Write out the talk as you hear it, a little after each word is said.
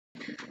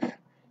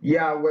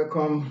Yeah,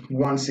 welcome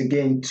once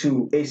again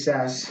to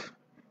ASAS,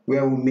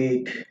 where we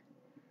make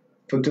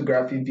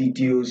photography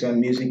videos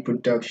and music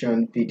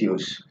production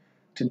videos.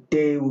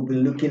 Today we'll be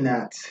looking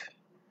at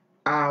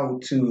how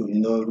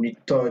to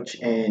retouch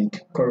and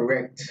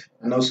correct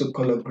and also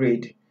color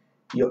grade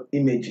your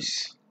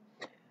images.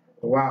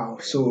 Wow,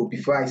 so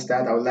before I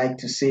start, I would like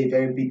to say a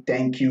very big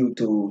thank you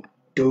to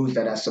those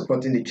that are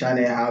supporting the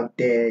channel out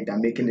there, that are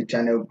making the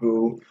channel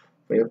grow,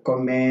 for your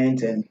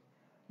comments and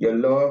your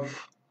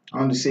love. I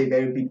want to say a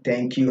very big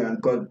thank you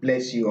and God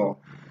bless you all.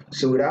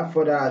 So without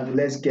further ado,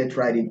 let's get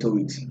right into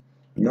it.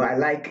 I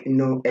like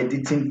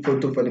editing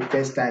photo for the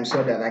first time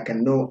so that I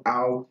can know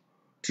how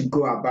to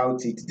go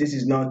about it. This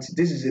is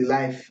a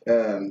life,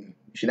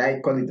 should I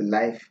call it a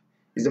life?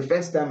 It's the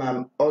first time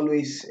I'm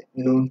always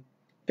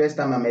first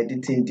time I'm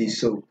editing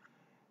this. So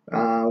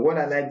what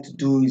I like to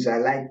do is I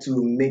like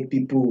to make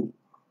people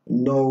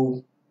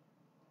know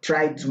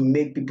try to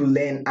make people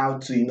learn how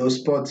to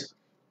spot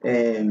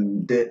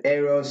the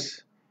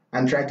errors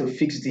and try to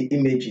fix the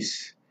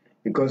images,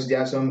 because there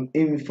are some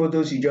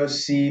photos you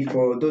just see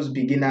for those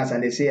beginners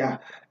and they say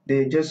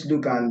they just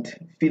look and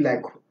feel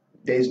like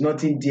there is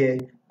nothing there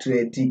to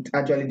edit.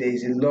 Actually, there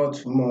is a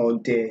lot more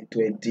there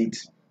to edit,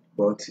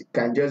 but it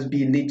can just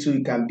be little,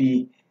 it can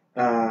be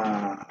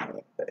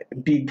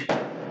big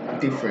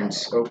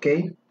difference.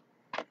 Okay,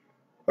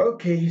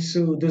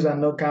 so those are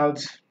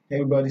knockouts.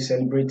 Everybody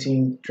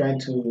celebrating, trying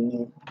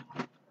to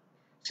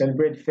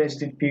celebrate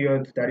festive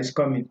period that is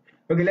coming.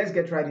 Okay, let's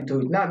get right into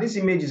it. Now, this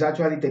image is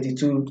actually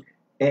 32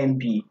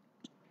 MB,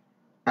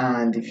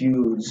 and if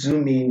you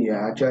zoom in,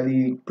 you're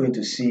actually going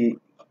to see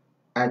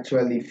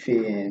actually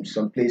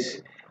some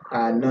place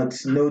not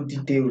no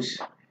details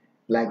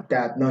like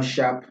that, not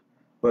sharp.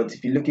 But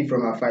if you're looking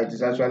from afar, it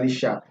is actually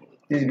sharp.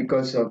 This is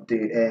because of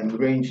the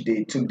range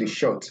they took the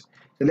shot.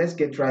 So let's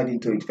get right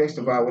into it. First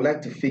of all, I would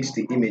like to fix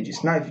the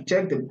images. Now, if you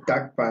check the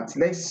dark part,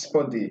 let's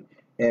spot the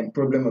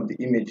problem of the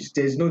images.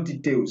 There's no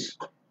details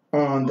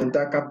on the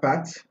darker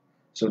part,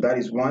 so that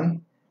is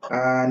one.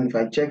 And if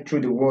I check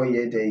through the wall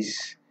here, there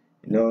is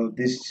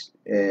this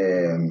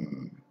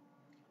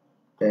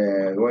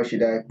what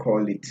should I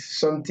call it,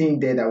 something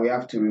there that we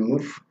have to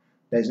remove.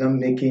 That's not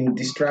making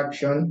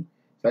distraction.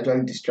 It's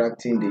actually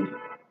distracting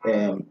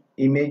the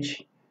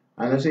image.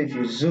 And also, if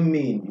you zoom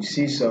in, you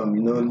see some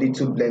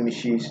little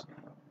blemishes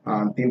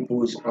and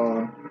pimples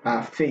on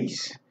our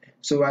face.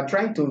 So we're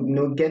trying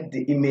to get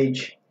the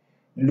image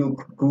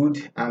look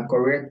good and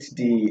correct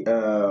the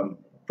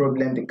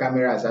problem the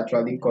camera has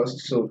actually caused.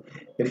 So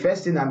the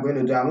first thing I'm going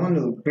to do, I want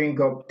to bring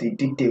up the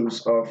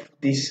details of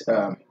this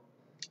uh,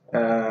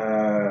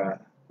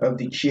 of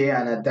the chair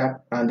and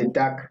the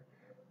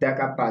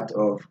darker part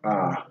of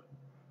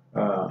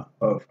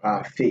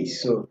our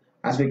face. So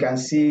as we can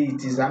see,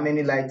 it is how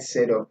many lights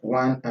set up,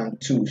 one and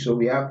two. So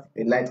we have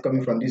a light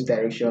coming from this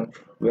direction.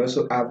 We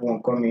also have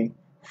one coming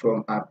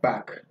from our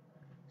back.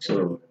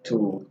 So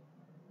to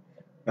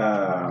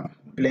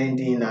blend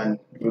in and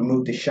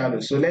remove the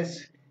shadow. So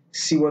let's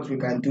see what we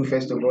can do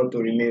first of all to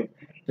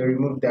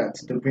remove that,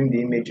 to bring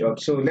the image up.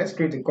 So let's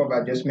create a curve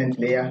adjustment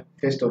layer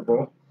first of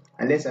all,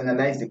 and let's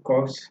analyze the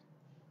curves.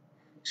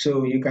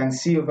 So you can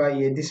see over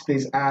here, this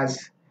place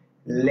has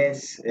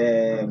less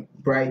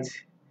bright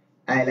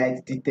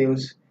highlight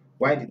details,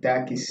 while the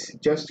dark is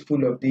just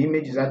full of the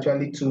image is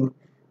actually too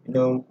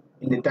in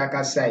the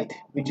darker side,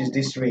 which is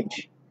this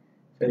range.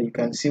 So you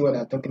can see what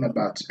I'm talking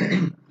about.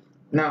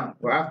 Now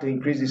we have to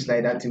increase this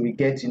like that till we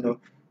get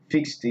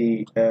fix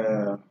the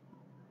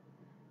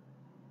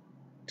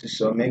to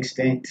some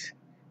extent.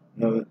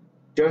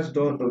 Just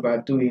don't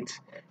overdo it.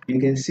 You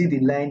can see the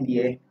line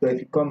here, but if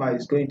you come out,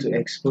 it's going to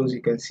expose.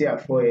 You can see our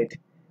forehead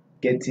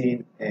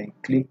getting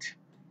clipped.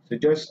 So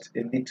just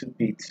a little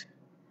bit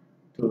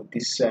to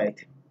this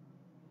side,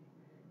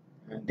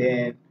 and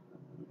then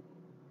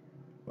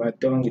we're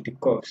done with the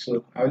curve.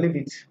 So I'll leave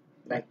it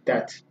like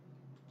that.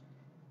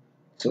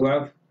 So we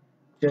have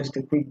just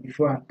a quick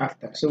before and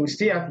after. So we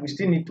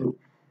still need to,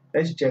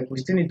 let's check, we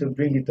still need to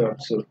bring it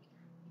up. So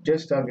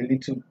just have a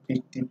little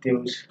bit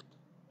details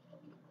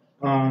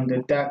on the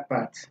dark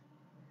part.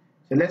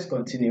 So let's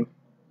continue.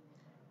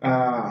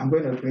 I'm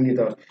going to bring it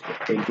up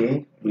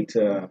again with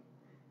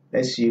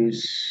let's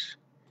use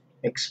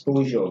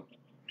exposure.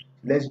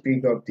 Let's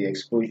bring up the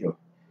exposure.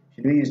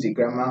 Should we use the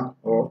gamma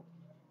or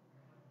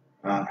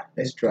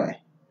let's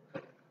try.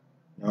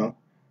 No,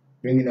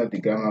 bringing up the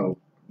gamma will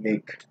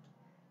make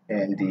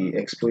and the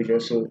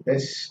exposure. So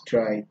let's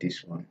try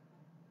this one.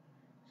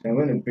 So I'm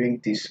going to bring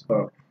this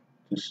up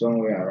to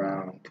somewhere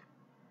around,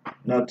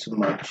 not too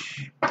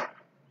much,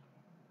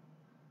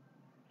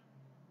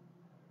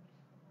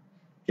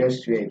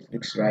 just where it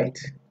looks right.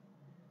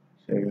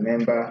 So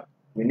remember,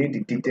 we need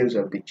the details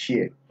of the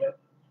chair,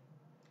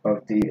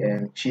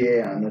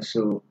 chair, and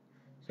also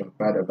some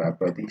part of our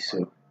body.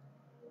 So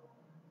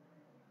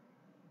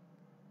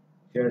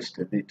just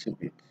a little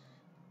bit.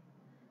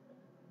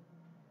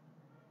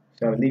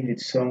 So I'll leave it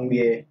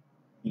somewhere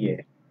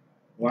here,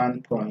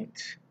 1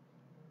 point.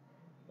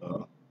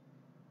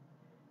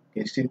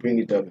 You can still bring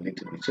it up a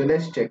little bit. So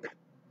let's check.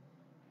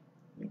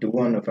 with the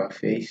one of our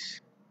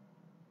face.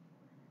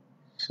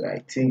 So I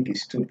think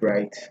it's too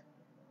bright.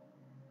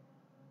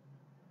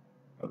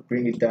 I'll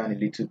bring it down a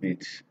little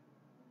bit.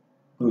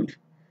 Good.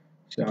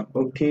 So I'm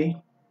okay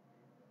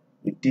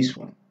with this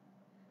one.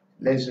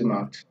 Let's zoom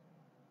out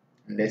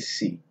and let's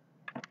see.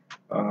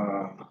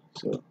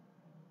 So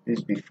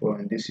this before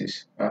and this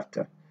is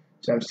after.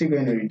 So I'm still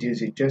going to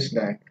reduce it just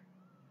like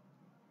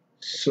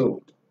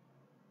so.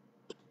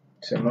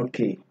 So I'm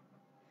okay.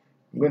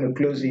 I'm going to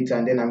close it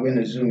and then I'm going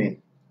to zoom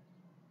in.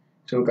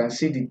 So you can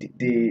see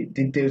the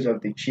details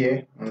of the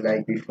chair,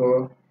 unlike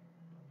before,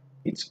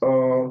 it's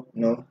all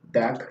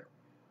dark.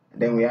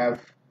 And then we have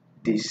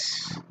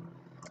this.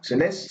 So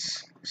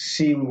let's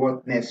see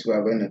what next we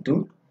are going to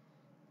do.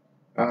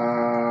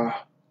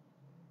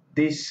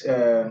 This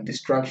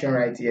distraction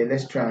right here,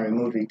 let's try and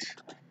remove it.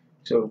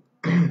 So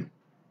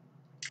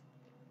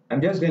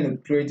I'm just going to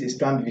create a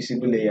stamp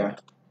visible layer.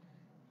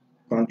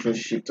 Control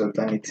Shift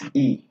Alternate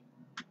E,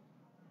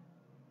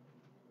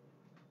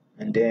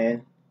 and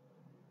then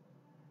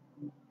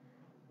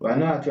we're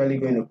not actually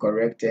going to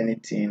correct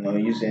anything or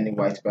use any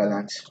white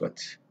balance, but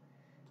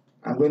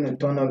I'm going to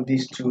turn off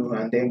these two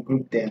and then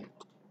group them.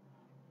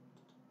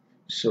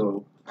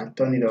 So and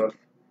turn it off.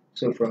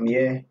 So from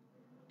here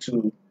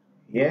to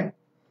here.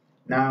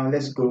 Now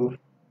let's go.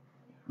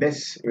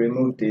 Let's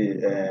remove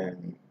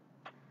the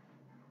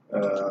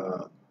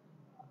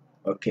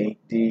okay,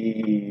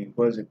 the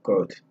what's it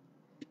called?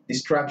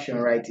 Distraction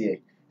right here.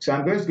 So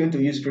I'm just going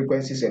to use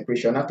frequency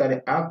separation.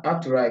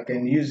 After I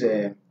can use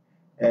a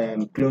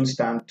clone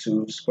stamp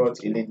to spot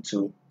healing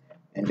tool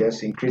and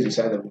just increase the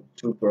size of the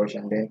toothbrush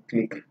and then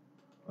click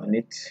on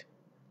it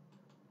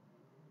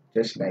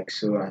just like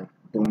so, and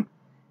boom,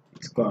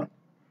 it's gone.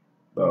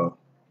 But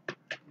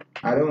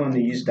I don't want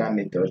to use that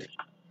method.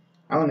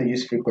 I want to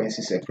use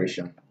frequency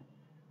separation.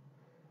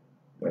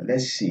 But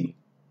let's see,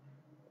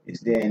 is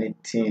there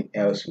anything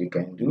else we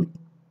can do?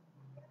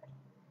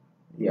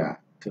 Yeah,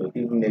 to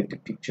even make the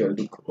picture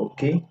look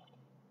okay.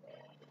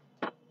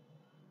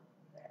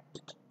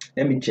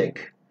 Let me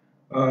check.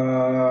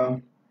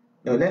 No,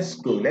 let's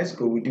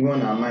go with the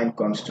one our mind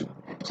comes to.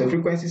 So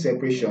frequency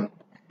separation,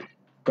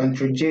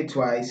 Ctrl J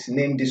twice,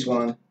 name this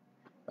one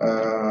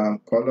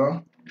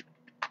color.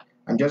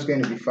 I'm just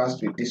going to be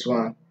fast with this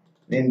one.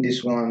 Name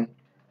this one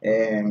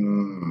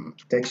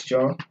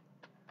texture.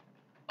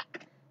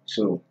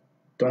 So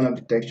turn up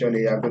the texture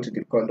layer, go to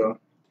the color,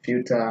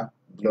 filter,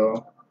 blur,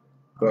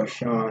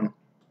 Gaussian,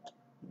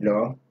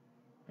 blur,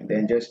 and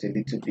then just a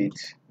little bit,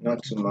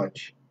 not too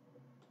much.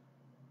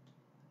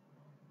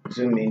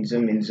 Zoom in,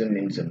 zoom in, zoom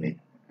in, zoom in.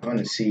 I want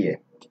to see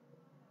it.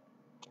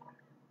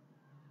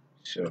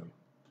 So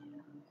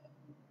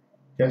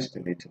just a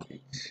little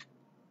bit.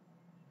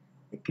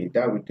 Okay,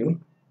 that will do.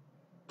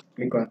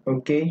 Click on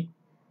OK.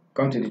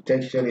 Come to the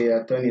texture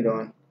layer, turn it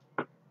on.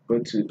 Go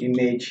to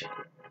image,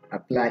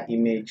 apply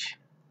image,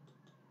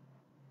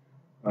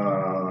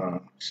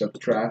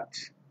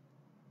 subtract,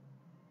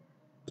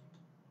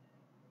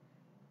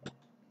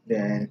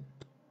 then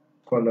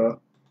color,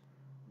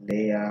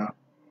 layer,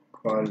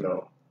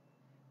 color,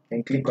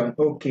 and click on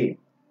OK.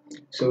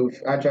 So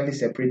we've actually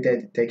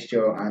separated the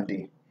texture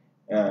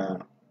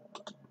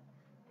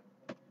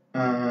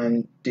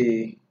and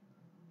the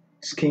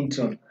skin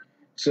tone.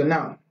 So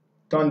now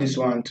turn this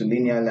one to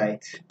linear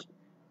light,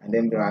 and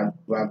then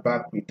we're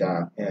back with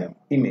our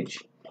image.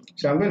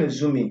 So I'm going to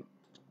zoom in.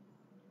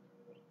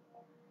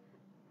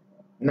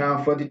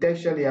 Now for the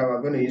texture layer,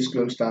 we're going to use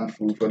clone stamp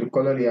tool. For the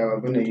color layer,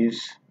 we're going to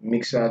use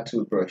mixer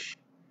tool brush.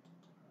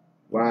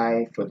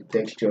 Why for the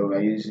texture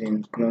we're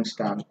using clone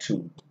stamp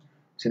tool.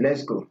 So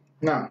let's go.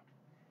 Now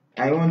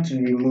I want to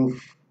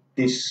remove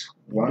this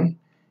one.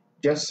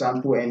 Just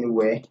sample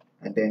anywhere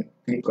and then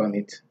click on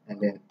it, and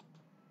then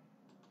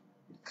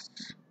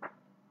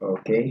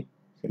okay.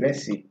 So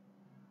let's see.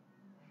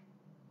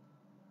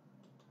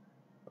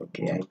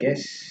 Okay, I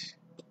guess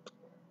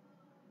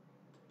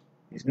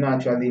it's not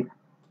actually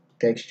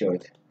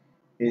textured.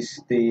 It's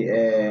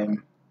the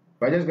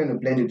we're just going to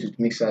blend it with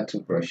mixer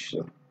tool brush.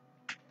 So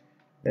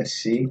let's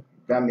see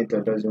if that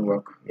method doesn't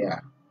work. Yeah,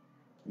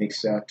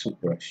 mixer tool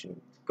brush, so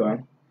it's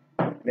gone.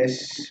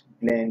 Let's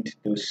blend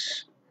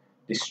those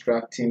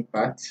distracting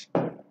parts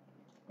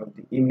of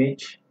the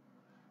image.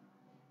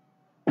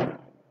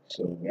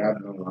 So we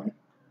have no one.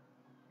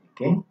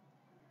 Okay, so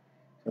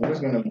I'm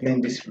just going to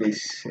blend this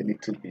place a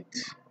little bit.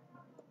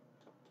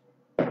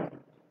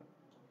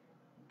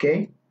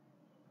 Okay,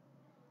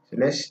 so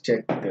let's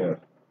check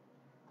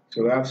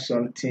so we have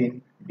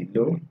something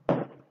below.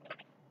 I'm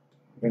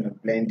going to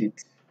blend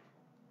it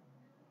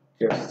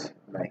just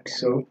like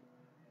so,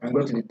 and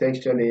go to the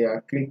texture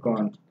layer, click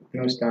on the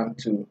clone stamp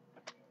tool,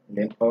 and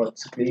then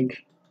alt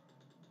click.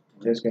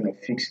 I'm just going to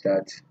fix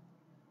that.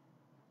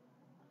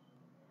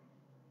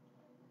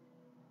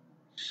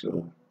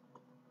 So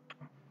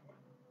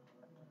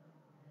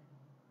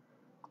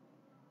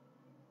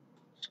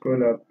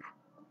scroll up.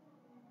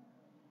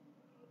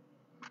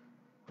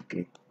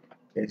 Okay,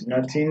 there's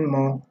nothing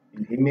more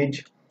in the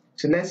image.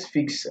 So let's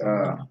fix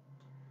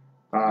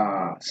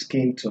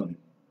skin tone.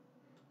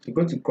 So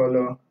go to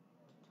color,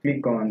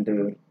 click on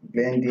the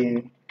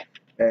blending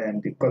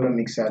and the color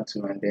mixer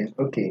tool, and then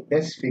okay,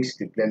 let's fix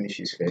the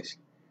blemishes first.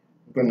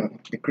 I'm gonna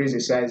decrease the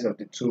size of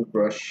the tool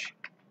brush.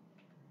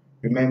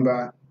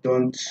 Remember,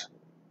 don't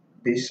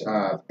this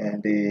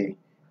and the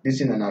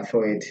this in an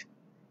avoid,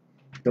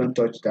 don't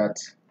touch that.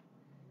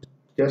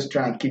 Just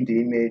try and keep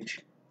the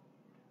image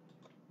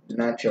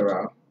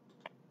natural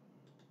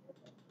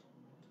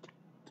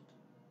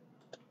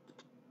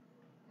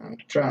and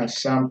try and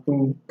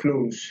sample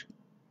close,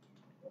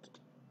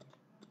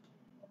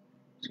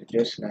 so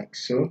just like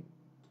so.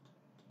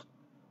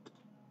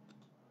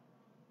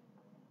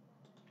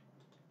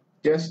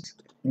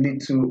 Just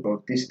little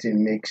of this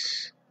thing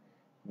makes,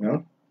 you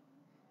know,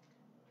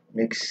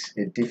 makes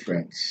a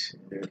difference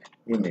in the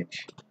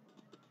image.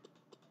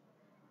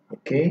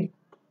 Okay,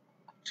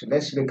 so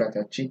let's look at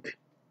our cheek.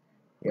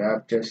 We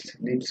have just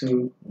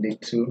little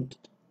to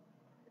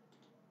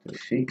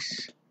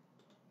fix,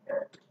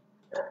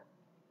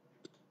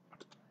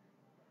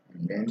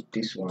 and then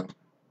this one.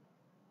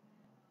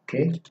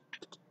 Okay,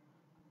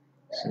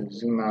 so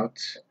zoom out.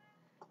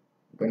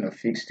 I'm gonna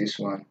fix this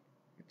one.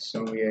 It's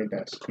somewhere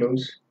that's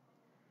close.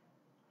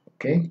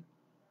 Okay,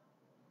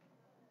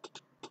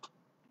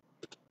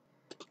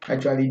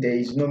 actually there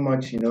is no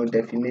much, you know,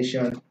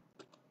 definition.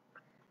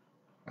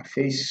 Her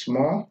face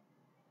small.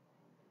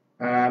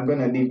 I'm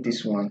gonna leave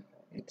this one.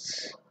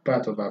 It's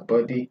part of our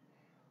body.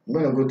 I'm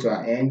gonna go to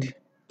our end,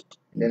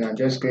 and then I'm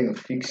just going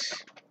to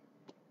fix.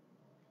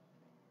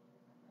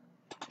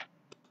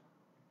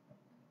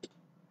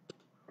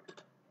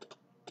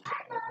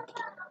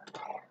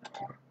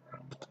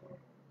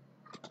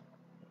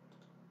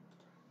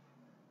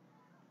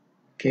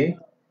 Okay,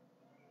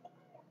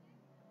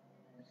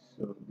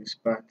 so this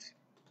part.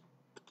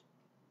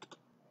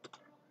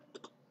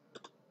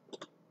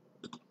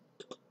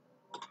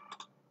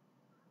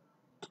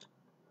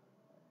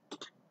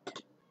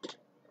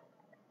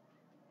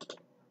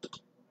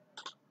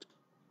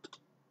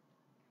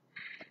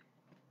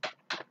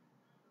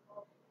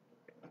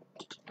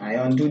 I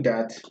undo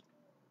that,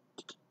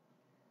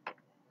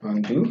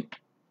 undo,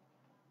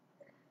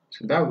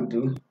 so that will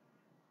do.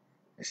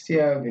 I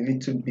still have a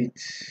little bit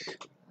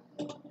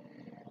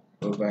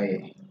over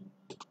here,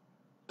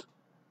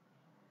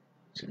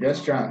 so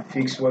just try and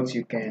fix what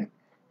you can,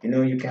 you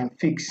know, you can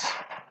fix.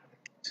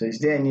 So is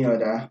there any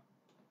other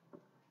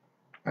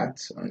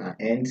parts on our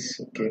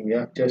ends? Okay, we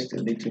have just a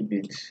little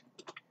bit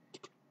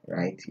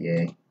right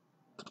here,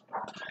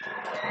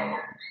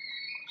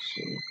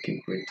 so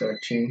keep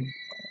retouching.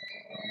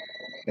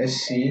 Let's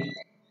see,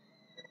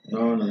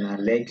 none on our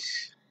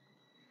legs.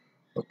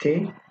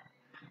 Okay,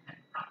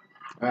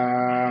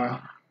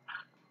 now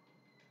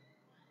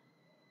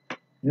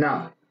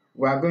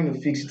we are going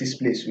to fix this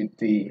place with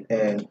the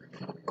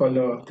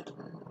color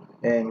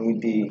and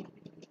with the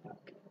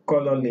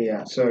color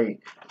layer, sorry,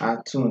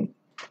 our tone.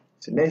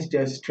 So let's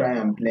just try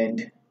and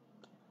blend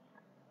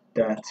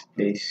that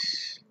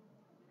place.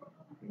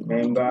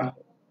 Remember,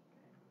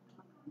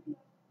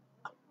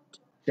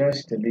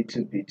 just a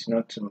little bit,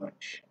 not too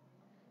much.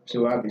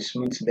 So I have a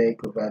smooth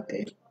leg over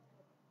there.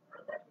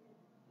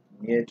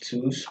 Here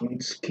too,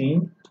 smooth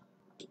skin.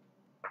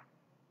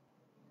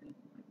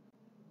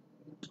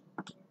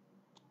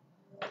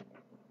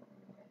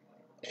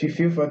 If you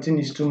feel 14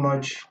 is too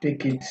much,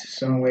 take it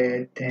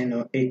somewhere 10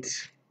 or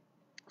 8.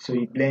 So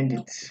you blend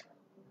it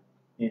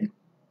in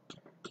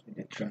with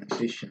the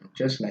transition,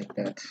 just like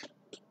that.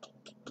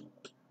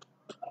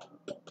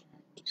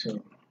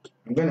 So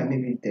I'm gonna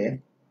leave it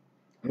there.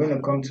 I'm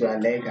gonna come to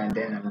our leg, and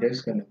then I'm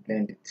just gonna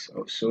blend it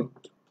also.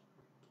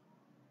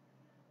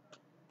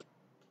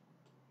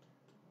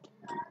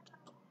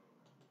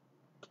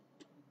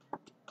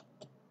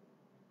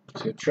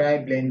 So try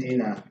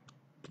blending our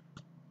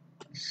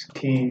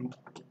skin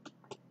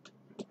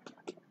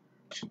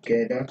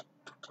together,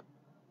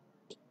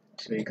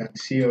 so you can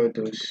see all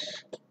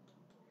those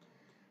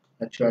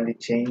actually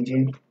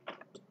changing.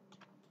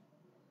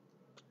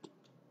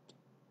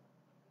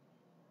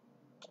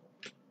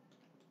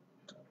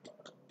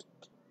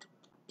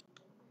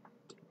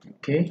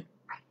 Okay,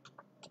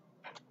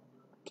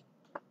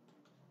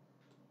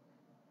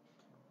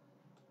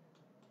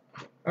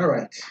 all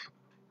right,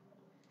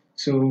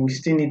 so we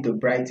still need to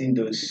brighten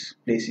those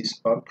places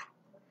up,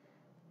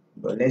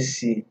 but let's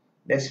see,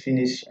 let's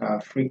finish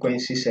our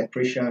frequency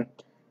separation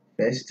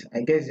first. I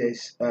guess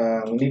there's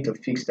we need to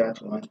fix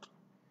that one.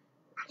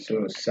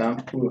 So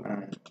sample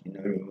and, you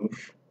know,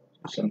 remove,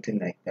 something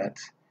like that.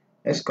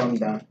 Let's come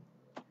down,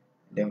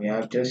 then we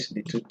have just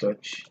little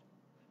touch.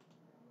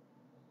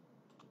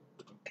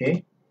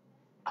 Okay,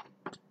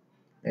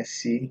 let's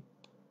see.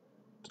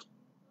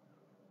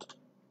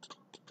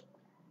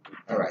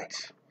 All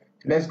right,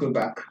 let's go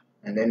back,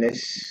 and then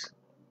let's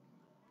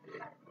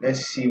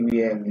see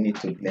where we need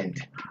to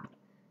blend.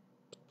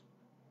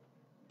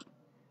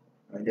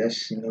 I'll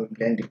just, you know,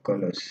 blend the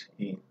colors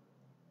in.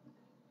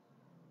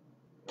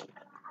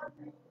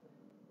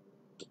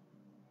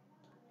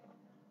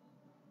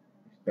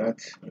 That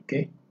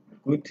okay,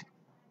 good.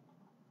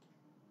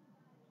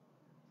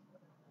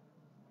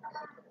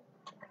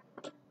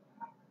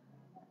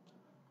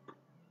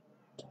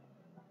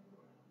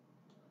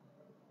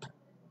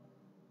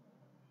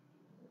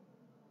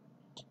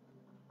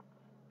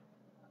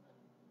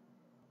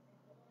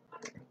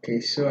 Okay,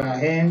 so our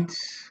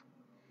hands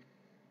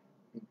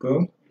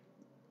go.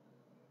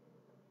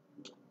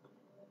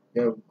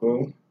 There we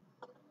go.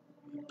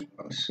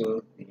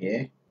 Also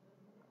here,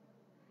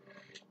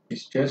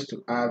 it's just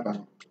to have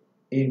an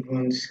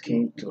even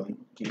skin tone.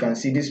 You can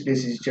see this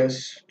place is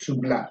just too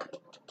black,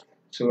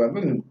 so we're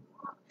going to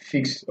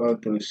fix all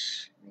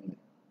those in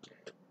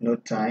no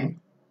time.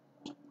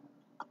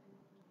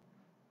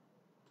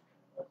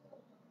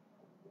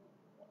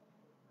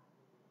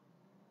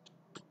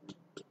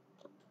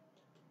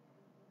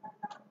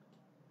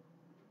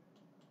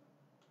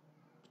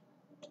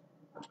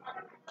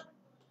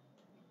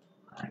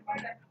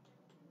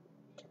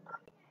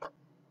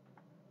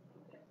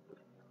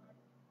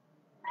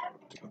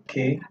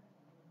 Okay,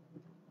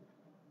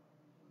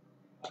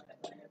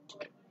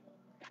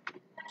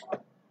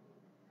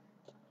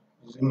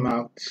 zoom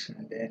out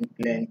and then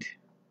blend.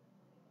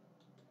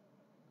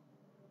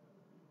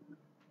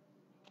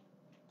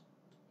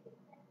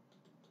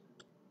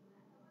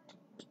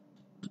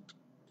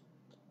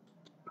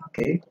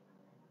 Okay,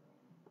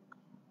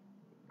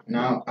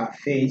 now our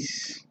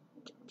face.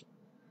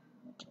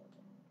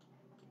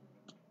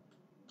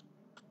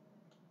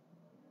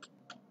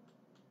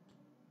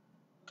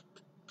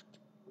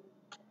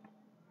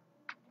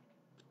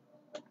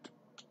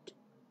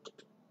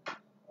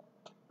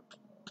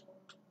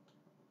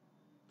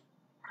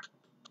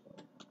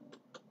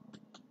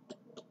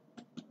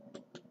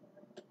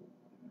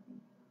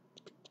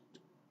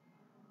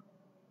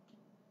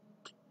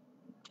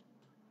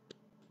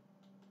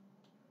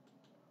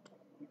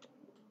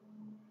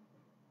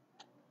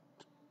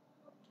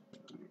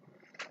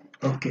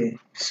 Okay,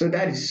 so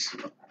that's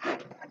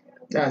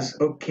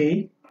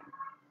okay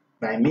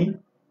by me.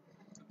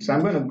 So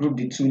I'm going to group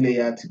the two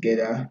layers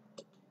together.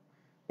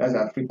 That's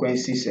our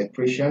frequency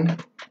separation.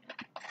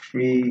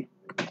 Free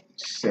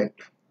sep.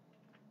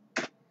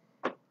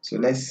 So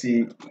let's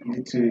see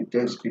little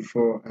just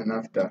before and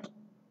after.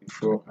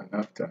 Before and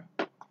after.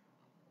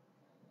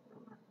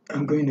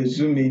 I'm going to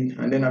zoom in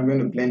and then I'm going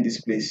to blend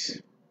this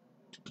place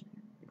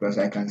because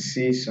I can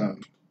see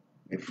some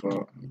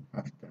before and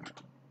after.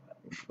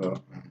 Before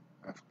and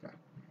after.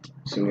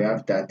 So we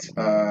have that.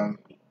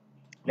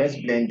 Let's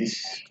blend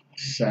this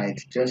side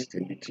just a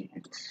little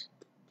bit.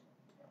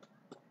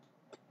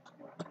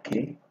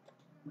 Okay,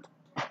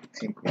 I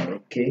think we're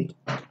okay.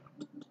 I'm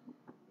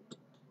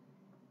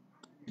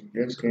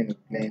just going to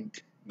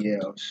blend here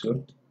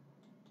also.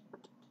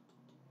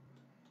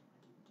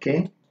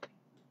 Okay.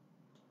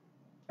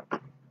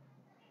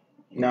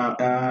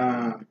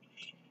 Now,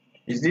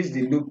 is this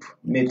the loop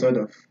method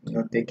of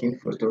taking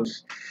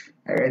photos?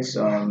 I read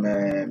some.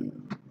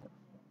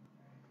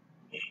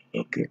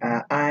 Okay,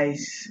 our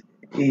eyes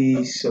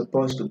is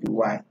supposed to be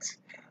white.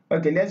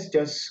 Okay, let's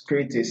just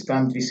create a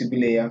stamp visible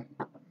layer.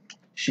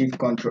 Shift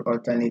Control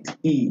Alternate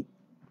E,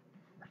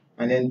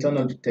 and then turn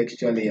on the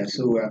texture layer.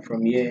 So we are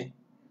from here.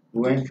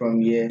 We went from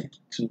here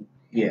to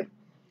here.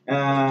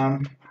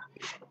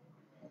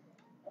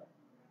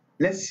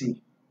 Let's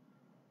see.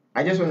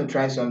 I just want to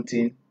try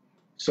something.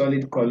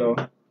 Solid color.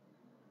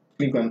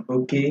 Click on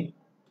OK.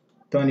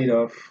 Turn it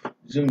off.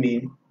 Zoom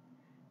in.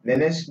 Then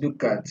let's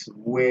look at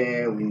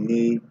where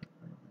it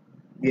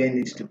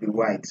needs to be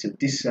white. So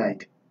this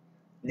side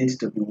needs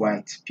to be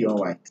white, pure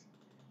white.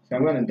 So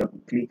I'm going to double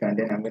click and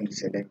then I'm going to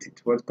select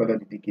it. What color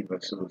did it give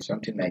us? So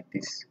something like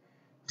this.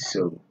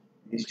 So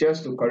it's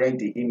just to correct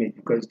the image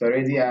because it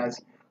already has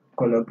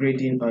color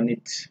grading on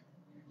it.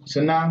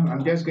 So now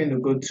I'm just going to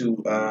go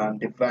to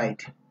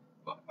divide.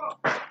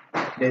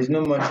 There's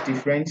no much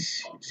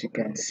difference as you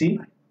can see,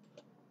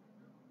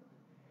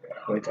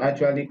 but it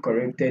actually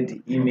corrected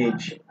the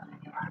image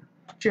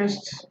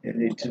just a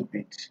little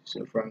bit.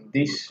 So from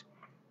this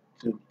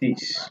to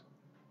this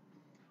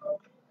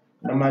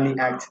normally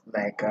act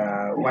like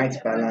a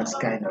white balance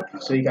kind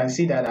of. So you can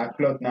see that our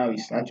cloth now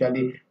is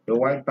actually the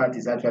white part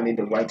is actually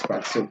the white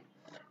part. So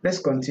let's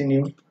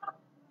continue.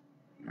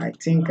 I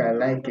think I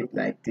like it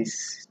like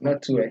this,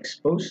 not too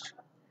exposed,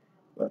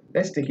 but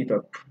let's take it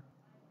up.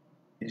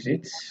 Is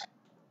it?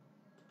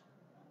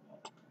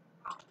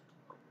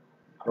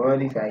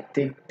 What if I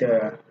take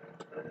the,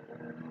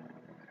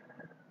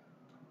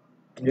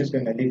 I'm just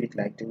going to leave it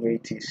like the way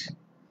it is.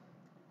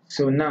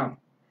 So now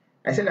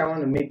I said I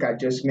want to make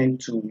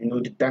adjustment to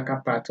the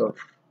darker part of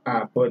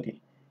our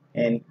body,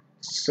 and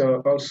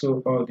so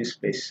also all this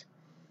place.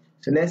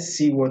 So let's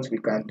see what we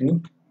can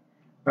do.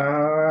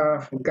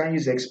 We can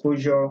use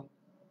exposure.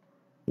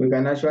 We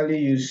can actually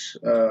use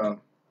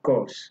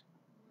curves.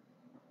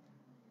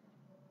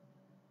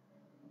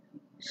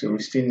 So we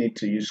still need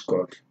to use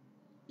curve.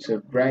 So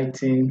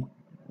brighten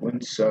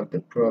won't solve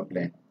the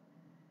problem.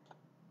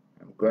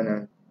 I'm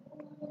gonna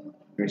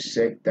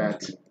reset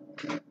that.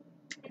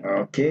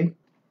 Okay.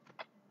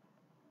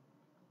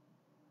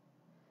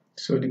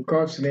 So the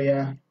curves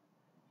layer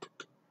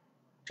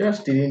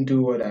just didn't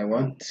do what I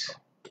want.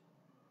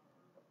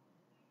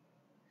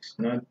 It's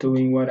not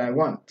doing what I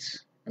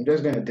want. I'm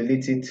just going to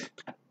delete it.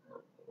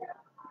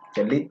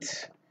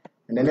 Delete.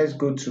 And then let's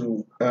go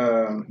to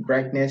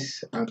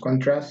brightness and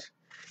contrast.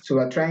 So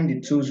we're trying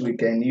the tools we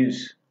can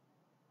use.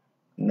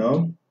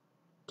 No.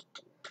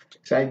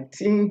 So I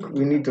think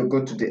we need to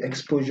go to the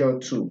exposure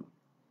tool.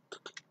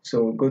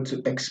 So we'll go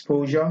to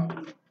exposure,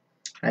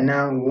 and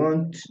now we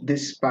want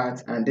this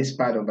part and this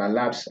part of our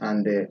laps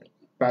and the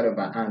part of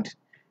our hand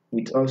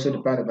with also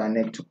the part of our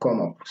neck to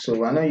come up. So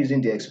we're not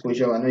using the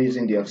exposure, we're not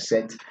using the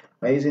offset,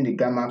 we're using the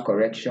gamma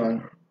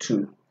correction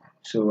tool.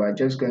 So we're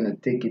just going to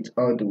take it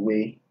all the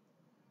way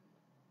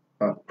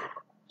up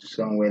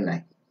somewhere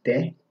like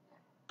there.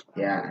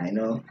 Yeah, I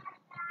know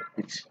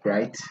it's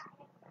bright.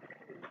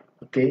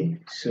 Okay,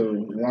 so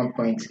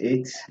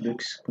 1.8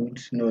 looks good.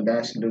 No,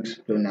 that looks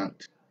blown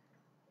out.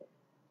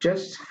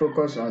 Just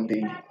focus on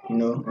the,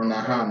 on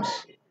our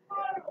arms.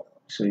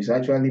 So it's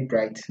actually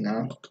bright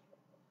now.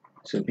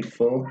 So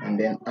before and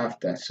then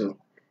after. So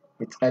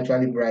it's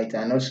actually bright,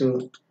 and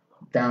also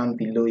down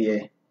below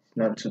here it's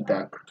not too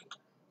dark.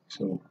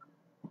 So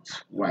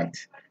it's white.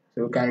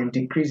 So we can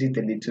decrease it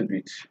a little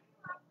bit.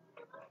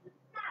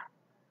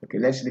 Okay,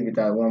 let's leave it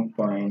at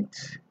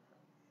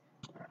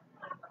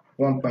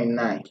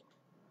 1.9.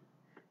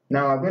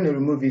 Now I'm going to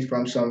remove it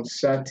from some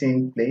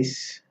certain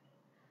place.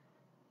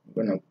 I'm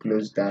going to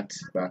close that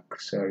back,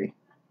 sorry.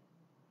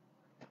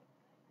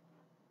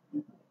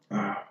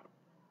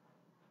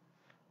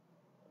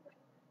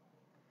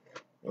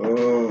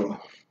 Oh,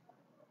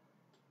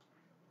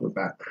 go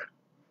back.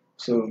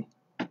 So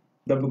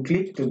double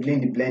click to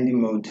bring the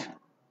blending mode.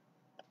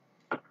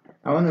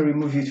 I want to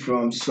remove it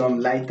from some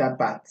lighter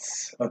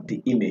parts of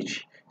the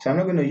image. So I'm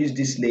not going to use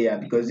this layer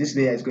because this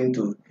layer is going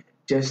to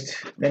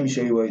just, let me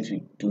show you what it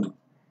will do.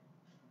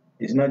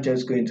 It's not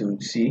just going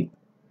to see.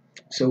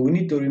 So we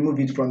need to remove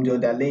it from the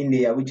underlying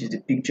layer, which is the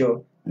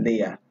picture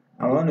layer.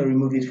 I want to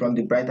remove it from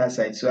the brighter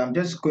side. So I'm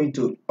just going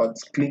to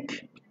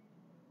click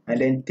and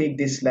then take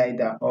this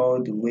slider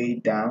all the way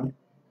down.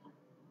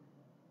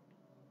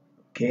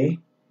 Okay.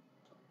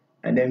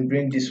 And then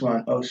bring this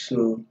one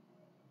also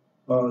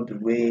all the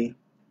way.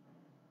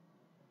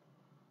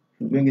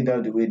 Bring it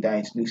all the way down,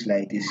 it looks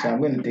like this. So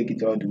I'm going to take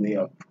it all the way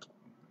up.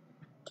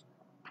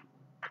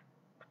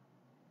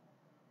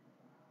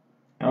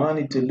 I want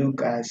it to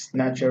look as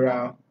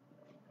natural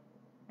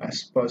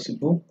as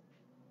possible.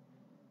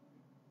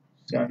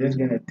 So I'm just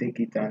going to take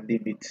it and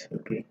leave it.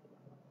 Okay.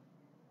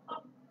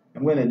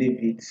 I'm going to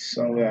leave it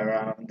somewhere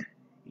around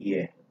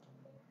here.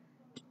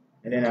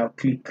 And then I'll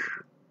click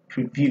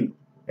preview.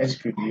 Let's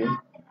preview.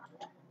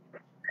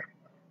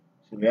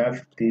 So we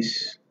have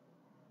this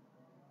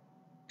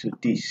to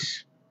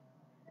this.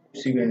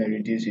 So we're going to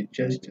reduce it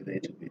just a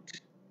little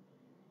bit.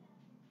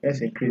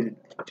 Let's increase it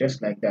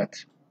just like that.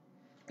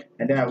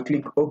 And then I'll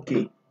click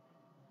OK.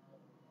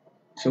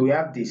 So we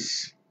have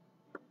this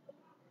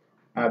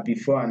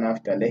before and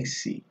after. Let's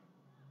see.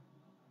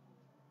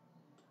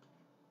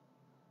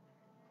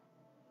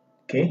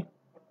 Okay.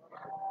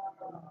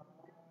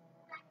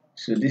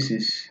 So this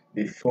is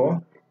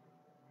before,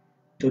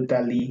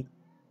 totally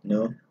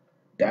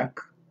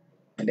dark,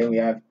 and then we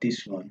have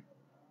this one.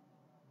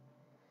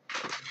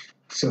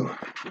 So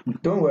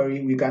don't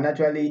worry, we can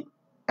actually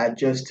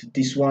adjust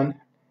this one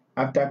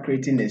after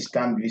creating a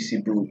stamp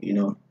visible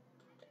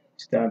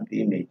stamp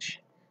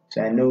image.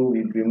 So I know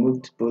we've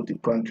removed both the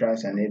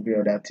contrast and every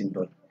other thing,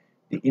 but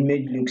the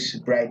image looks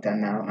brighter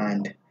now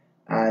and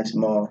has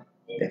more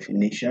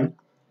definition.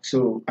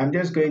 So I'm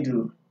just going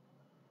to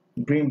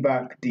bring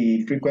back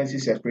the frequency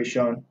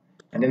separation,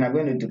 and then I'm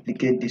going to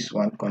duplicate this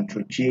one,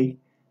 Ctrl J,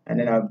 and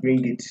then I'll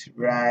bring it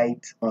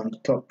right on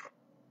top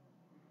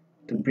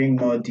to bring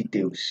more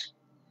details.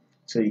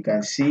 So you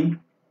can see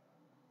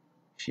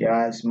she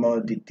has more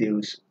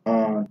details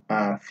on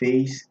her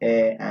face,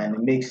 hair, and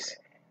makes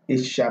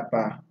it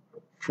sharper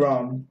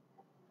from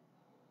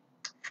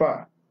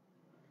far.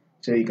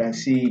 So you can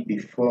see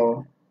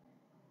before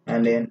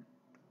and then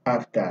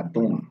after.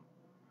 Boom.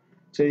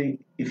 So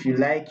if you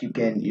like, you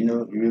can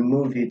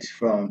remove it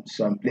from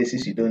some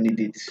places you don't need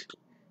it. So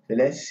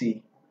let's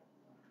see.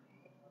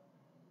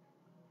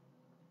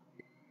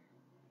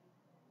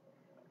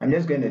 I'm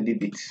just going to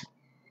leave it,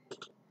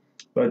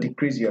 but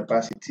decrease the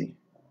opacity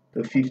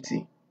to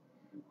 50,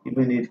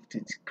 even if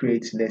it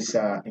creates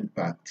lesser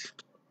impact.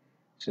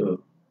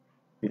 So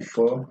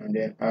before and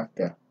then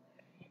after,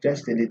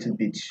 just a little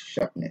bit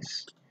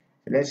sharpness.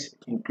 So let's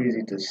increase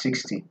it to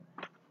 60.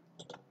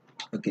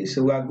 Okay,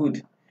 so we are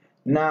good.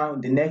 Now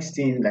the next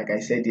thing, like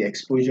I said, the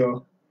exposure.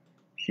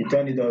 If you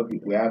turn it up,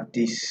 we have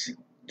this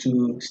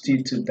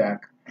still too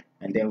dark,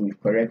 and then we've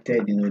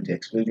corrected the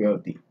exposure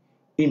of the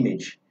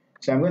image.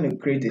 So I'm going to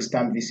create a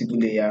stamp visible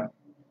layer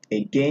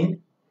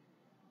again.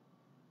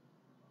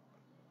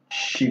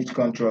 Shift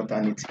Ctrl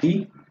Alternate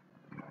E,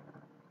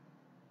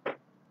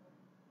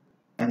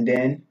 and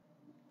then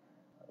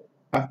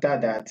after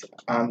that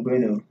I'm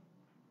going to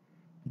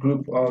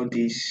group all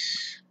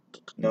these,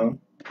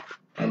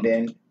 and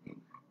then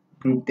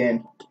group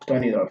them,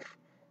 turn it off.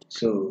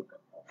 So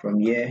from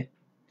here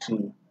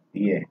to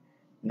here,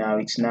 now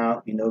it's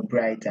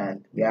bright,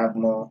 and we have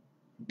more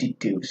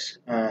details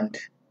and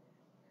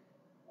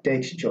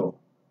texture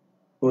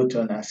both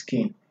on our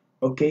skin.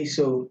 Okay,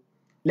 so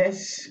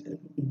let's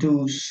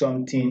do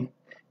something.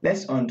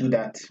 Let's undo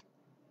that.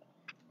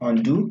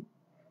 Undo,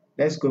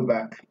 let's go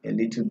back a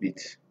little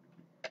bit,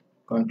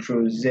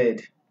 Control Z,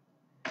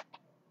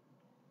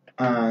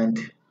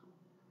 and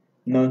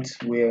not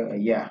where,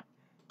 yeah.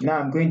 Now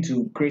I'm going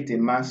to create a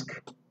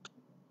mask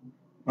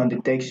on the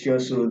texture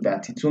so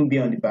that it won't be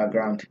on the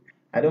background.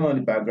 I don't want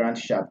the background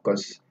sharp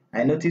because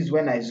I noticed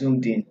when I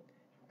zoomed in,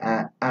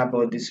 I have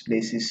all these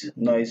places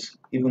noise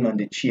even on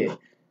the chair.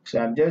 So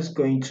I'm just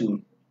going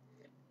to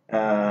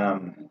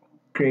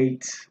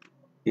create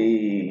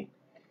a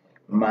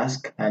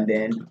mask and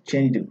then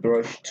change the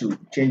brush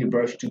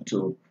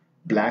to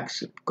black,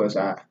 because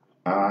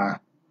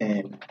our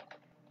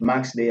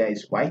mask layer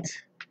is white.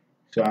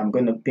 So I'm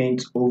going to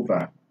paint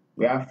over.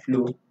 We have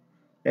flow.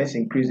 Let's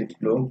increase the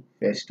flow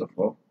first of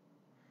all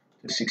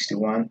to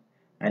 61,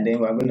 and then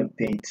we're going to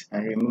paint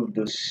and remove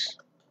those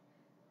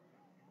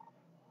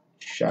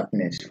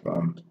sharpness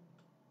from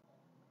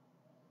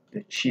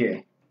the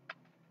chair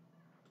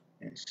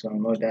and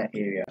some other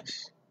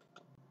areas,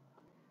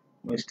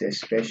 most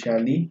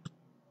especially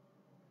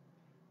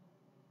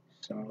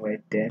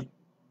somewhere there.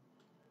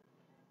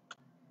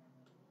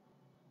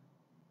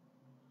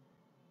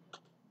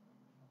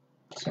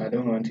 So I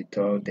don't want it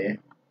all there.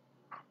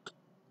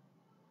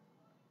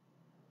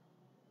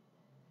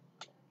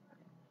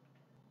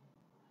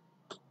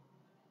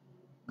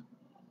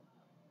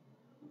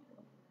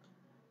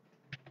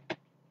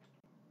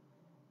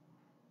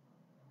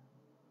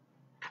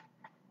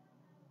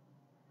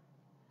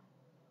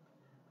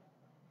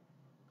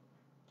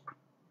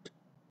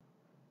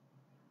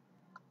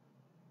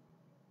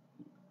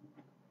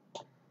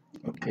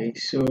 Okay,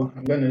 so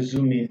I'm going to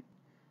zoom in,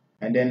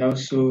 and then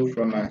also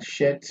from our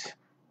shirt,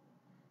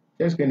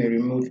 just going to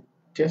remove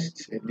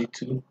just a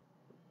little,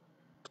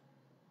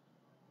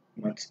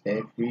 not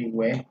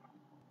everywhere.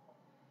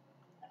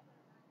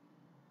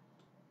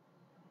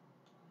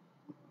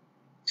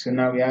 So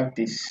now we have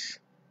this,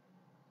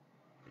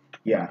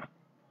 yeah.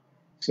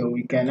 So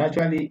we can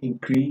actually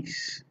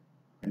increase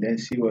and then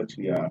see what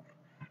we have.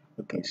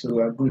 Okay, so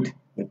we're good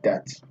with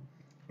that.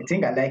 I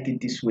think I like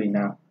it this way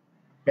now.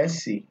 Let's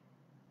see.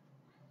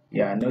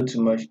 Yeah, not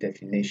too much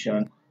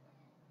definition,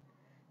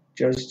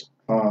 just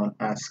on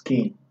our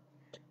skin.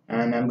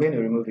 And I'm going to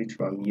remove it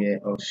from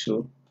here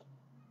also.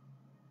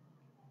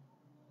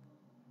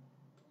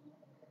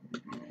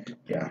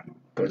 Yeah,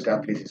 because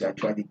that place is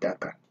actually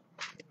darker.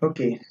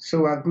 Okay,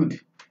 so we're good.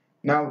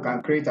 Now we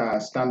can create our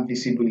stamp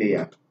visible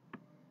layer.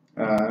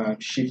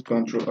 Shift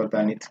Control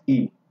Alternate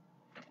E,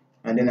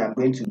 and then I'm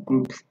going to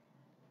group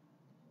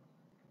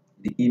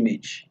the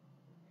image.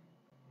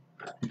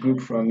 Group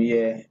from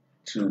here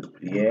to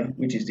here,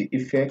 which is the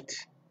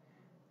effect,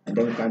 and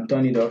then we can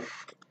turn it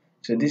off.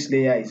 So this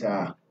layer is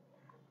our,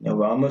 now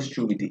we're almost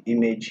through with the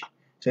image.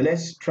 So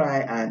let's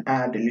try and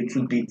add a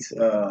little bit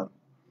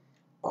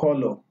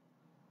color,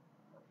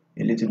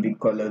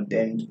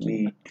 then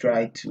we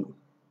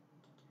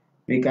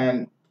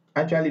can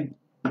actually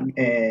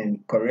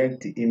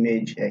correct the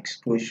image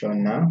exposure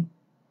now,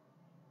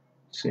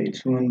 so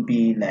it won't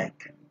be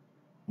like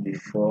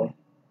before.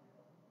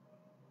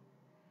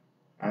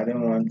 I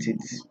don't want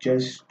it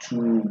just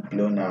too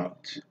blown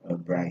out or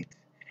bright.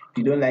 If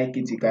you don't like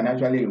it, you can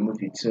actually remove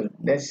it. So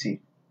let's see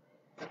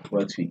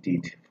what we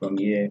did. From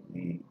here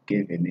we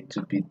gave a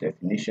little bit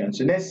definition.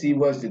 So let's see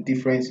what's the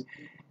difference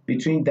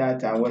between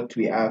that and what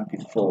we have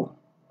before.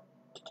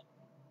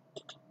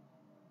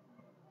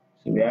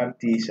 So we have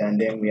this, and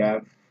then we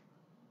have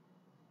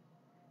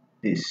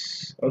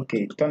this.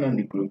 Okay, turn on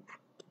the group.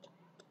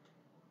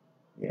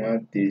 We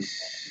have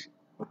this,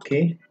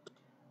 okay,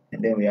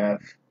 and then we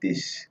have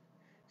this.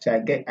 So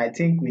I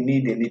think we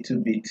need a little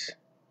bit.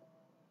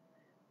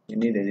 We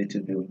need a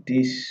little bit of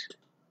this.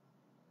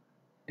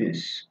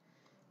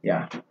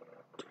 Yeah.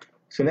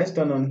 So let's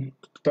turn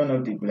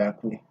off the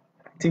black way.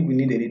 I think we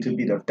need a little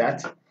bit of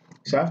that.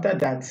 So after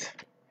that,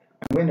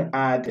 I'm going to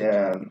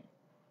add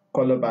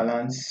color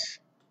balance,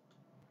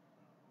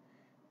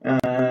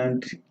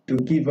 and to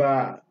give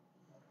her,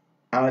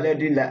 I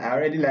already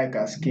like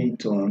her skin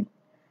tone,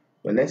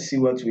 but let's see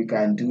what we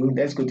can do.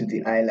 Let's go to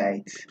the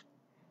highlight,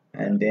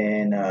 and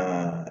then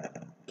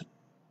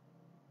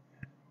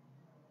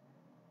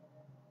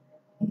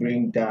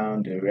bring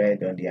down the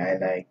red on the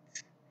highlight.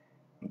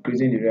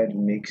 Increasing the red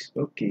makes,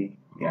 okay,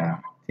 yeah,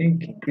 I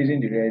think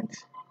increasing the red,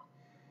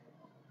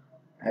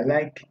 I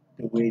like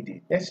the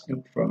way let's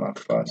look from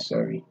afar,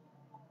 sorry.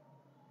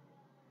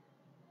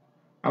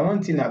 And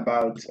one thing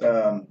about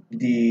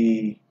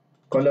the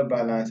color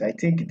balance, I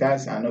think it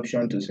has an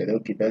option to say,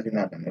 okay, it doesn't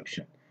have an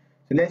option.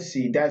 So let's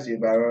see, that's the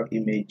overall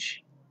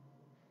image.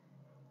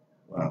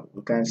 Wow,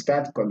 we can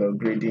start color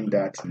grading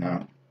that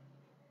now.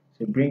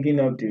 So bringing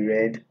up the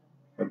red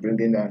or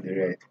bringing down the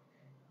red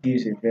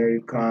gives a very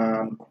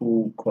calm,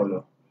 cool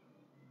color.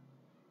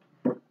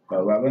 But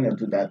we're going to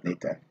do that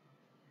later.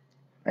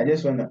 I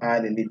just want to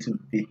add a little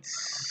bit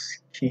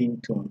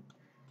skin tone.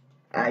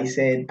 I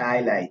said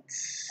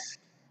highlights.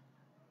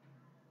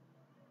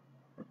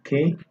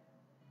 Okay.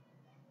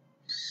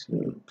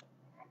 So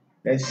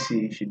let's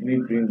see, should we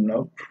bring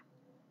up?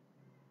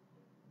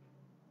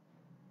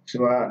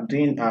 So we're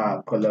doing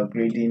our color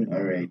grading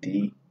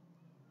already.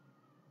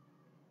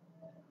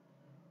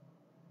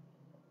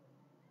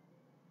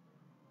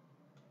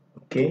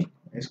 Okay,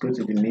 let's go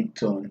to the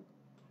mid-tone.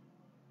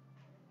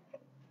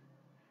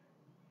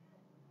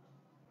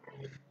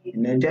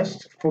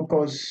 Just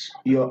focus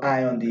your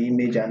eye on the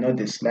image and not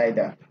the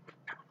slider.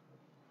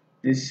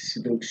 This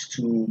looks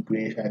too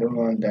greyish. I don't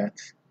want that.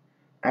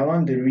 I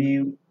want the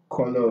real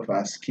color of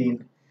our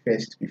skin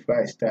first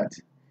before I start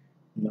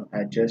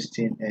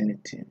adjusting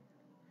anything.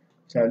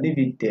 So I'll leave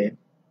it there.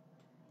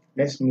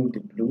 Let's move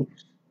the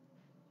blues.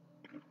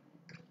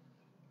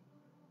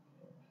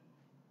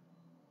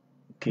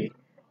 Okay,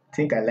 I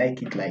think I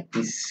like it like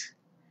this,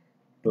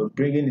 but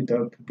bringing it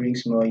up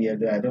brings more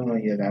yellow. I don't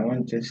want yellow. I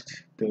want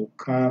just the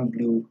calm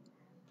blue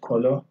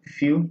color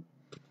feel.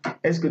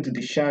 Let's go to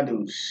the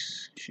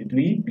shadows. Should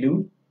we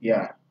blue?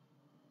 Yeah,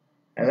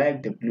 I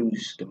like the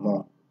blues the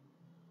more.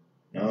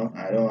 No,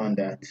 I don't want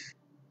that.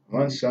 I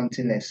want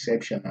something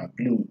exceptional.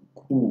 Blue,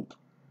 cool.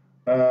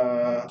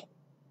 Uh,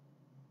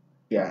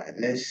 yeah.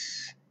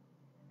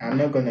 I'm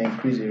not gonna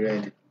increase the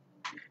red.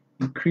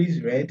 Increase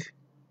red.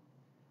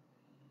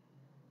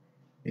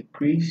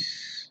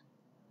 Decrease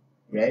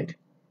red.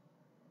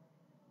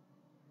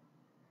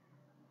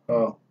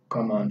 Oh,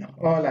 come on.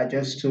 All are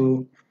just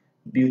so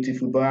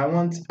beautiful, but I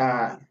want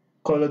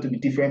color to be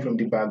different from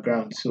the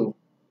background. So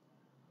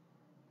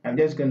I'm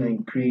just gonna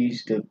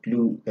increase the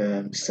blue,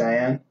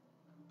 cyan,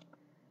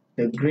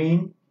 the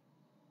green.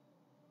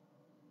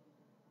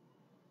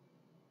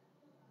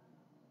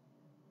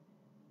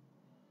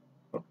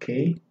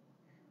 Okay.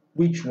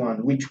 Which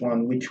one? Which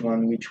one? Which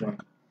one? Which one?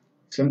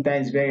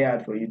 Sometimes it's very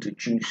hard for you to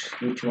choose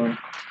which one.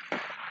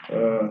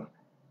 Uh,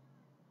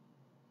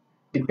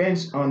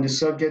 Depends on the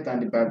subject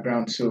and the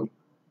background. So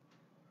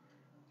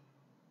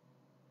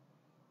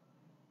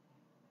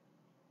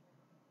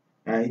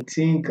I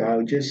think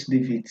I'll just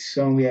leave it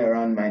somewhere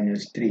around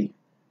 -3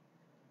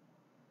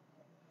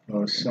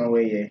 or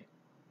somewhere here.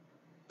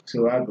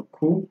 So I have a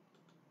cool.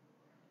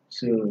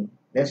 So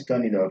let's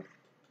turn it off.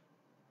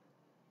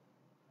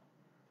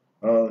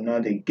 Oh,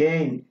 not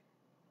again.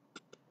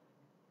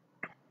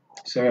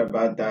 Sorry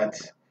about that.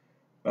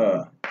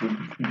 The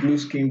blue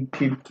screen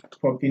keep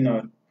popping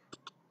up.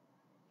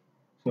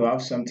 So I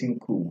have something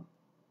cool.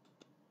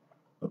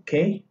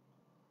 Okay.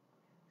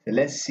 So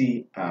let's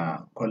see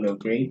color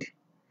grade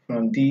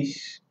from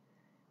this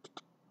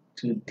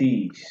to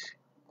this.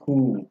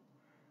 Cool.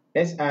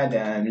 Let's add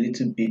a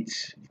little bit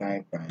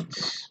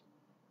vibrance.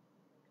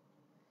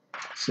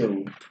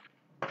 So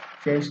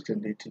first a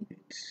little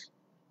bit.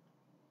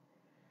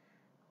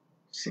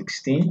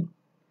 16.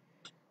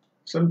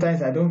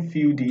 Sometimes I don't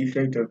feel the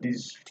effect of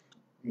this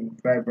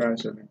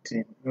vibrance of the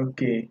thing.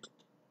 Okay,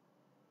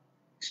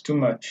 it's too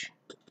much.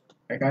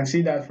 I can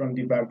see that from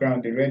the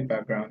background, the red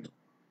background.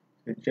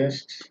 So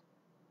just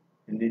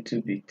a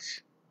little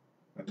bit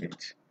of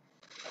it.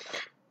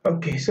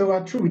 Okay, so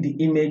we're through with the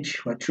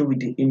image. We're through with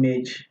the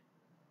image.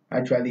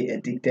 Actually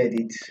edited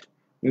it.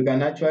 We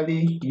can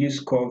actually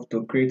use curve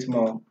to create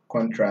more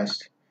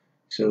contrast.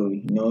 So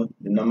the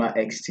normal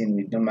X thing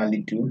we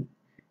normally do.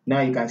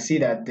 Now you can see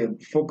that the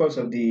focus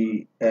of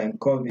the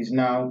curve is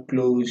now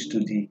close to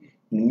the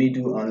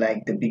middle,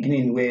 unlike the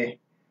beginning where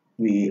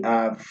we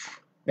have.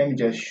 Let me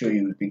just show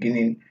you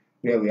beginning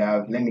where we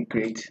have. Let me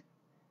create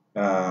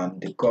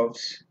the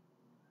curves.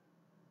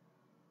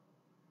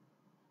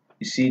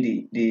 You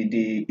see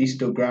the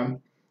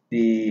histogram.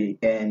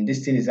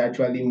 This thing is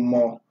actually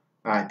more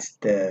at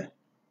the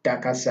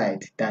darker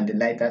side than the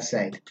lighter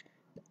side.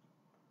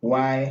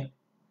 Why?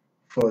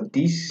 For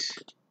this,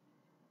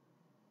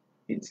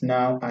 it's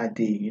now at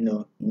the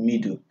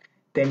middle,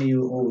 telling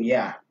you, oh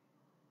yeah,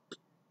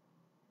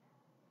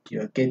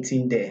 you're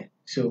getting there.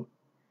 So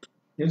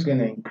just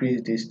gonna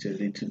increase this to a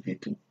little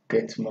bit to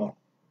get more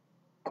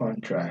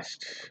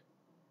contrast.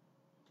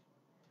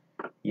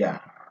 Yeah,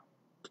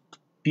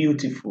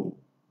 beautiful.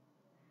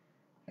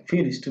 I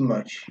feel it's too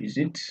much. Is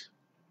it?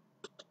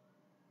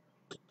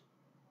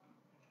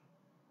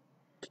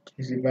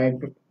 Is it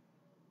vibrant?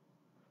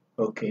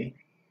 Okay,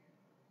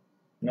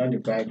 not the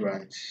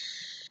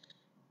vibrance.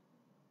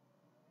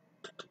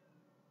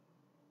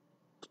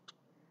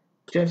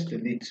 Just a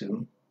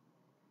little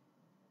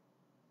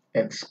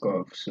X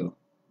curve. So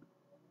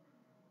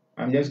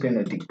I'm just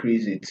gonna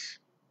decrease its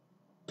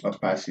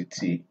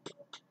opacity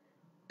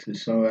to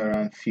somewhere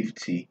around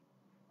 50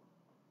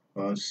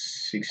 or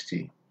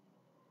 60.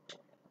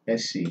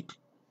 Let's see.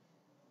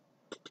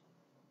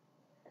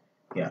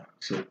 Yeah,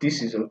 so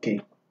this is okay.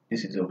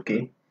 This is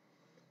okay.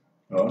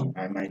 Or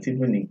I might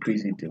even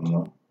increase it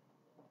more.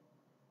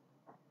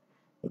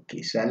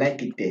 Okay, so I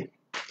like it there.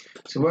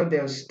 So what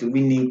else do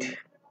we need?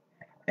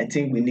 I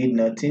think we need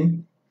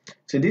nothing.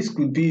 So this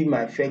could be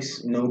my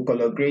first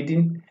color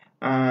grading,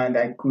 and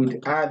I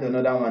could add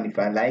another one if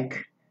I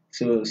like.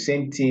 So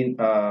same thing,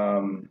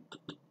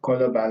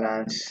 color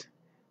balance,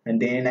 and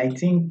then I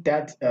think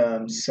that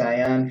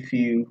cyan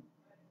feel,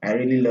 I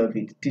really love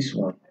it. This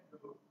one,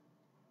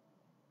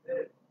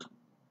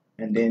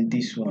 and then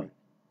this one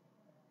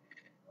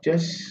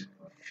just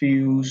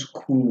feels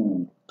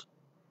cool.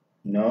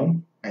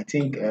 I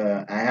think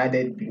I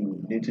added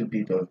blue, little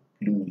bit of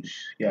blues.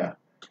 Yeah,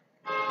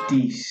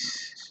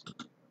 this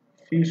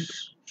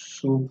feels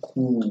So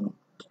cool.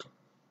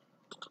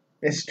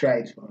 Let's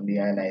try it on the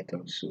highlight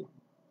also.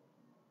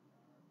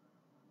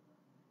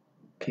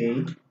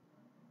 Okay,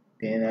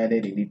 then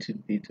added a little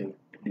bit of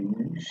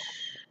blues.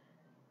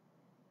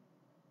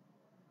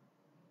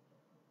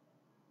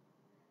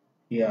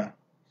 Yeah,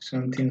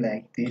 something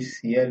like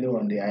this. Yellow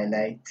on the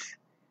highlight,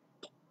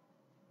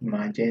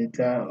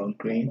 magenta or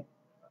green.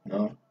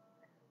 No,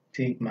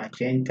 take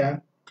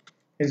magenta.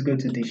 Let's go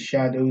to the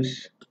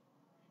shadows.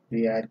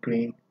 We add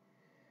green.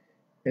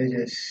 Let's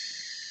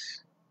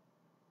just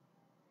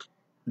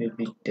leave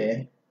it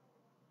there.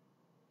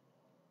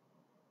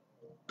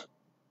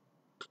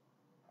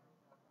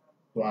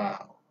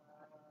 Wow,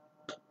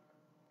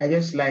 I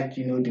just like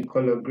the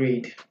color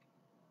grade.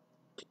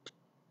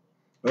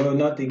 Oh,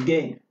 not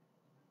again.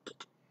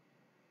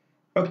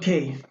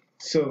 Okay,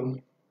 so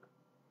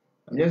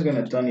I'm just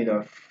gonna turn it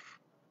off.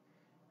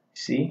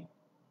 See,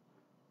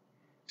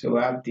 so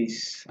I have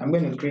this. I'm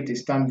going to create a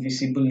stamp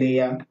visible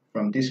layer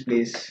from this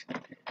place,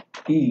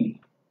 E,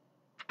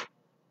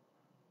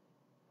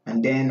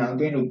 and then I'm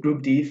going to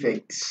group the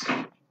effects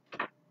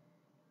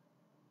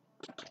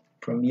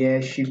from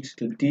here. Shift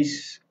to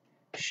this,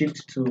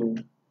 shift to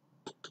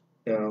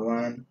the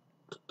one,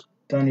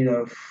 turn it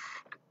off,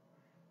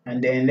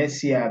 and then let's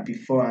see our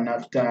before and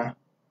after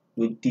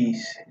with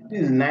this.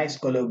 This is nice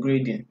color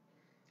grading.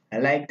 I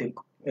like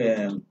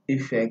the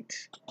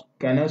effect.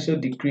 Can also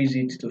decrease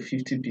it to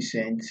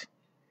 50%.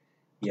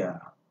 Yeah,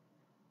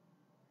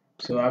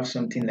 so I have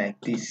something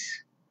like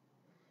this.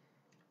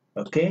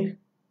 Okay,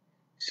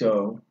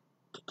 so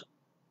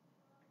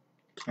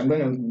I'm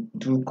going to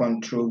do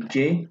Control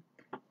J,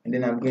 and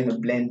then I'm going to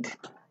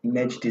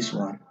merge this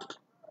one.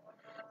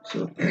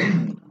 So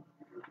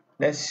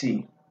let's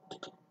see.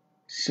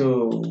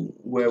 So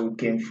where we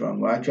came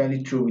from, we're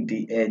actually through with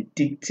the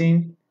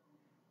editing.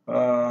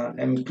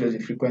 Let me close the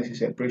frequency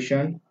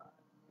separation,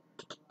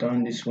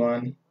 turn this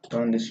one,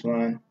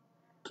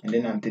 and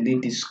then I'll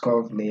delete this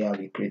curve layer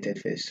we created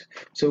first.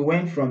 So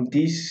went from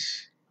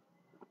this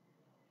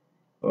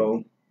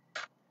to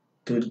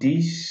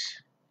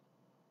this,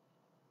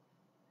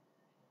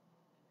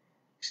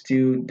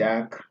 still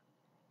dark,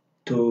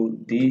 to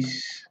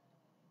this,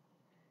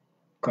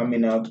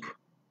 coming up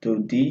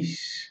to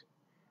this,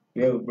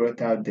 where we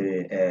brought out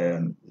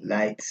the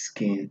light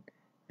skin,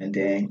 and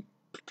then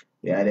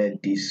we added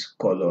this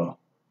color,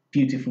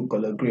 beautiful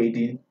color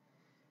grading,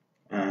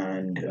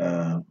 and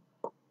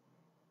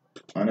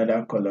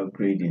another color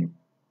grading.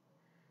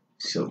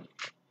 So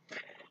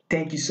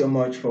thank you so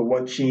much for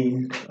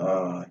watching.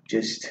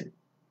 Just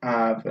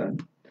have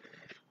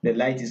the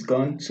light is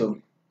gone,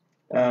 so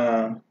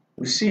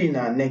we'll see you in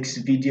our next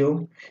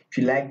video. If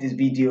you like this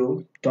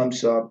video,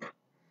 thumbs up.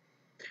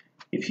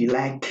 If you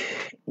like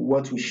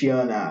what we share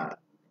on our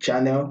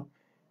channel,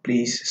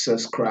 please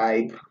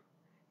subscribe.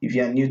 If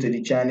you are new to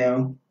the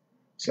channel,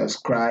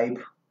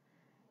 subscribe.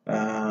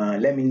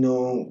 Let me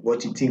know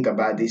what you think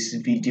about this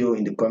video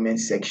in the comment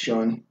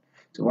section.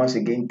 So once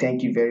again,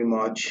 thank you very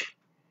much.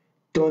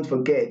 Don't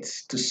forget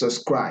to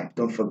subscribe.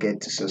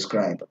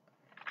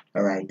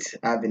 All right,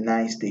 have a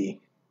nice day.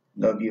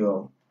 Love you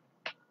all.